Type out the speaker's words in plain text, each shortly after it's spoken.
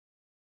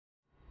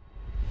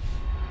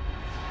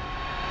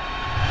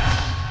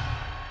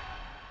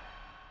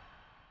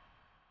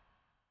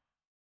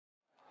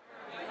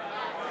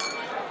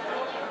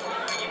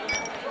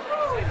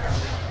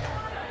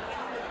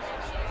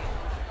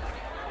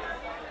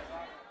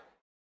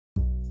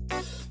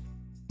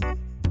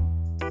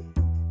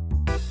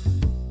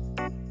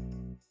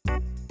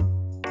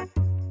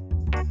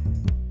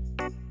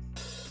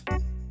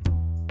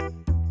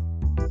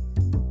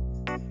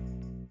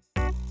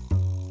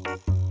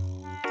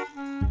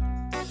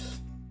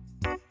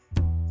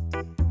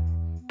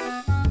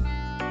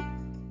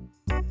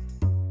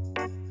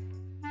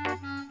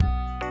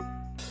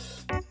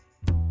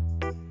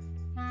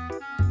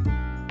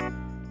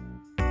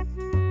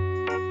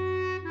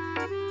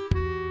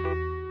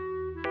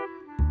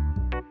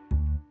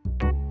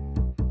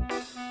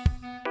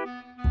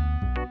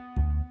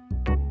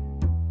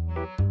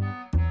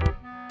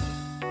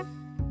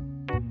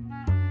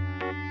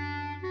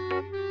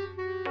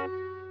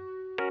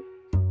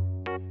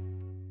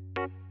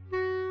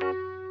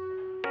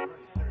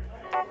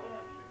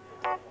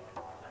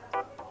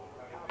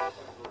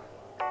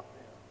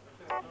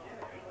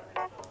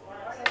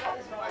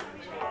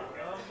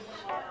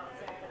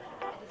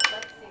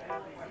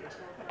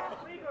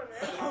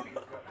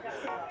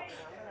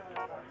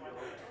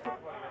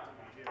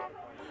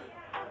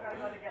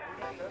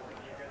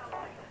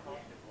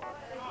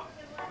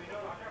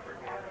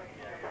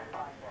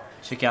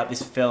Check out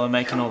this fella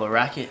making all the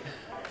racket.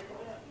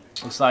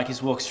 Looks like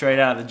he's walked straight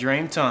out of the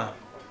dream time.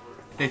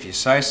 If you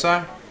say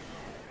so.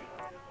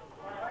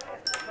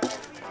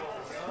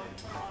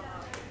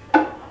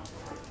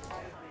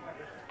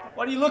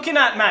 What are you looking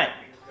at, mate?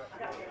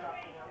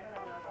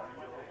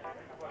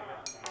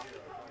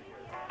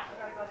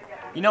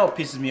 You know what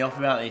pisses me off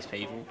about these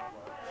people?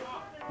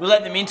 We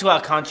let them into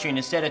our country and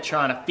instead of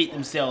trying to fit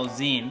themselves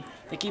in,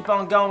 they keep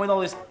on going with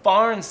all this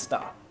foreign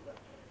stuff.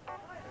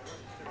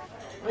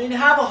 I mean,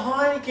 have a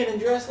Heineken and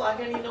dress like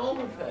any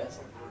normal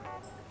person.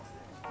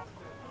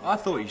 I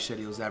thought you said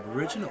he was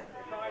Aboriginal.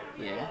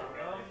 Yeah.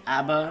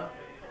 Abbo,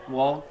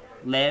 Wog,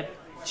 Leb,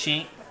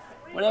 Chink,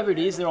 whatever it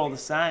is, they're all the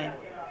same.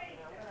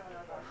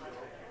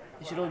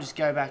 They should all just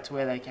go back to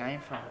where they came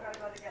from.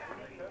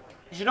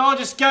 You should all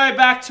just go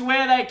back to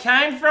where they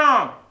came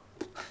from.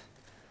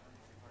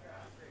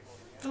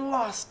 For the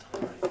last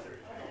time.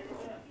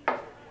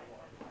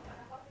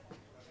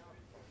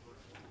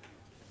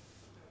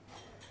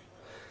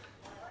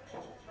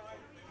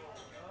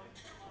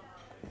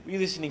 Were you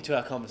listening to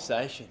our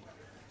conversation?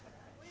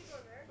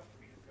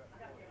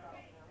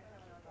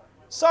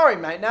 Sorry,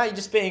 mate, now you're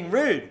just being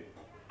rude.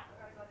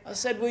 I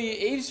said, were you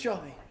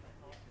eavesdropping?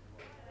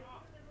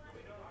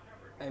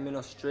 I'm an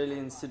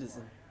Australian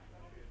citizen.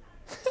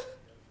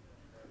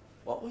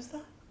 What was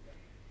that?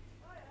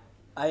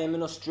 I am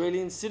an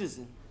Australian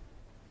citizen.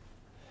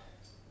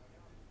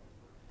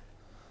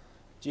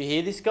 Do you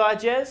hear this guy,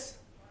 Jez?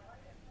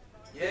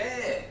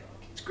 Yeah,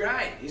 it's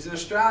great. He's an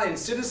Australian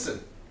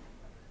citizen.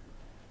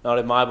 Not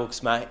in my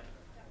books, mate.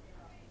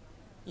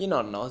 You're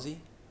not an Aussie.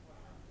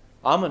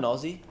 I'm an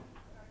Aussie.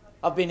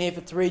 I've been here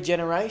for 3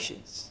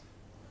 generations.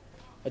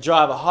 I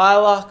drive a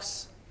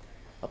Hilux.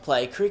 I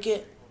play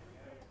cricket.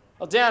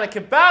 I'll down a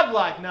kebab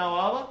like no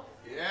other.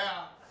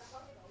 Yeah.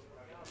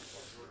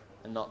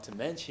 And not to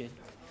mention...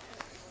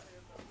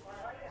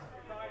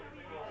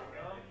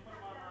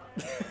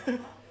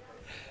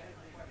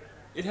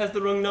 It has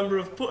the wrong number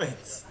of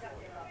points.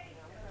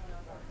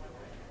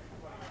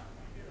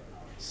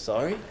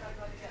 Sorry?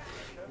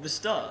 The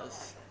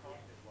stars.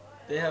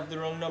 They have the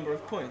wrong number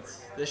of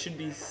points. There should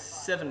be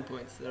 7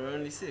 points. There are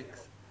only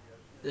 6.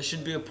 There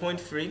should be a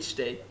point for each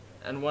state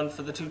and 1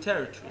 for the 2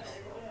 territories.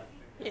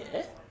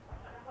 Yeah.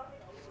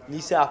 New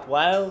South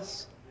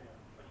Wales,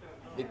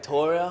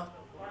 Victoria,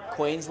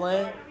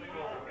 Queensland,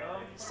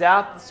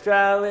 South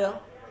Australia,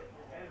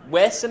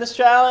 Western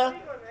Australia,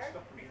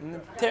 and the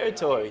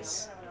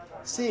territories.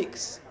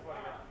 6.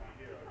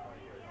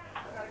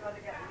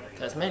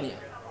 Tasmania.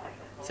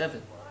 7.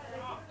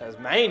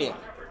 Tasmania.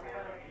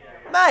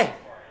 Mate,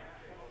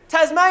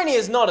 Tasmania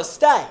is not a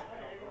state.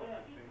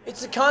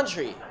 It's a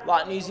country,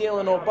 like New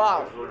Zealand or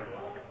Bali.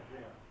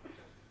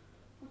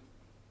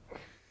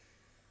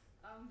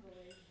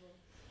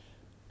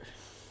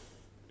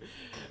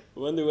 I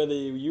wonder whether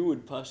you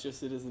would pass your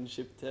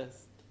citizenship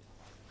test.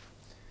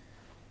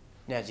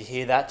 Now, did you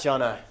hear that,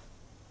 Jono?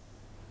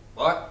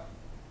 What?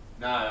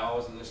 No, I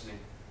wasn't listening.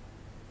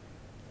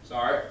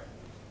 Sorry.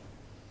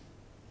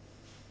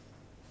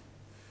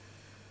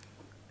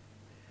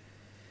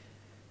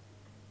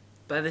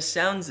 By the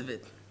sounds of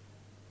it,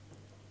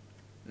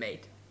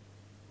 mate,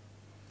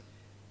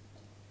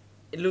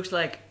 it looks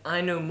like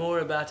I know more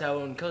about our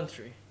own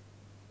country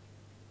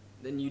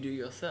than you do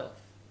yourself.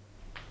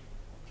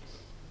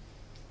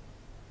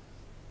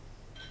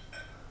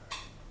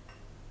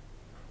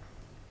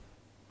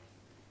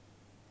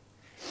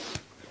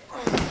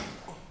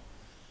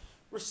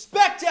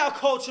 Respect our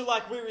culture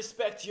like we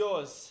respect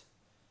yours.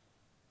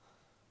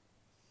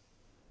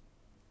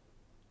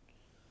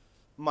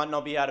 Might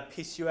not be able to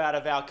piss you out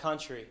of our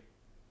country,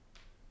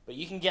 but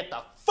you can get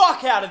the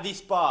fuck out of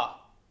this bar.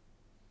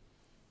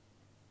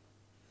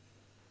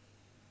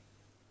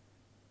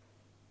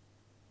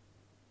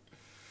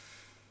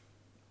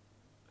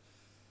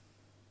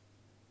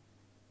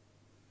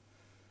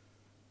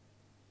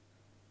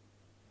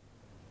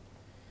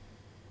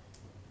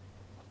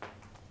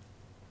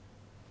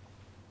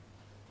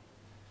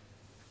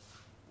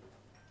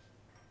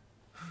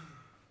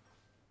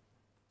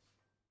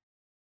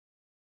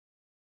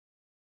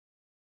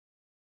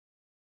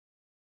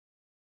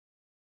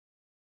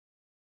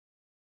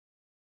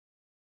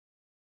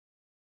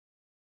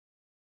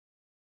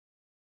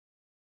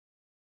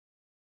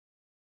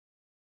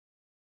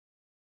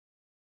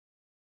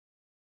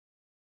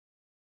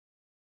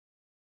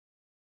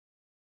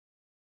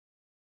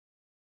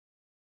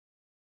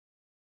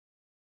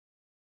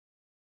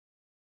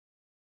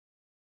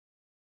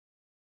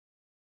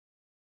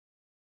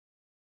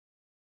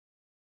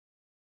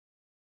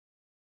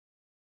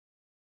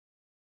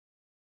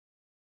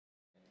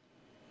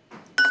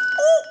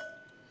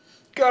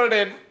 Got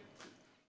it in.